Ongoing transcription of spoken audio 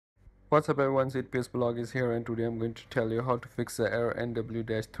What's up everyone, Psplus is here, and today I'm going to tell you how to fix the error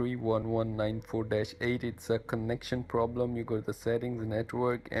NW-31194-8. It's a connection problem. You go to the settings,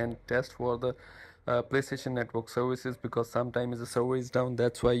 network, and test for the PlayStation Network services, because sometimes the server is down.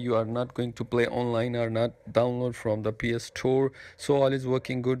 That's why you are not going to play online or not download from the PS Store. So all is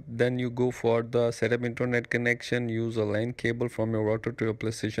working good. Then you go for the setup internet connection, use a LAN cable from your router to your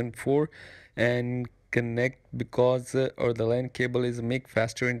PlayStation 4 and connect, because or the LAN cable is make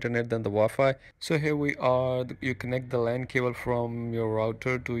faster internet than the Wi-Fi. So here we are, you connect the LAN cable from your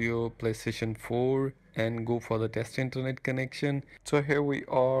router to your PlayStation 4 and go for the test internet connection. So here we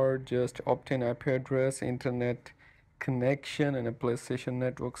are, just obtain IP address, internet connection, and a PlayStation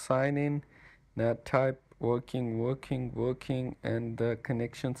network sign in. Now type working, and the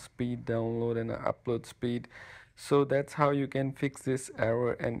connection speed, download and upload speed. So that's how you can fix this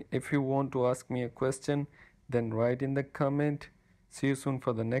error. And if you want to ask me a question, then write in the comment. See you soon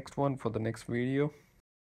for the next one, for the next video.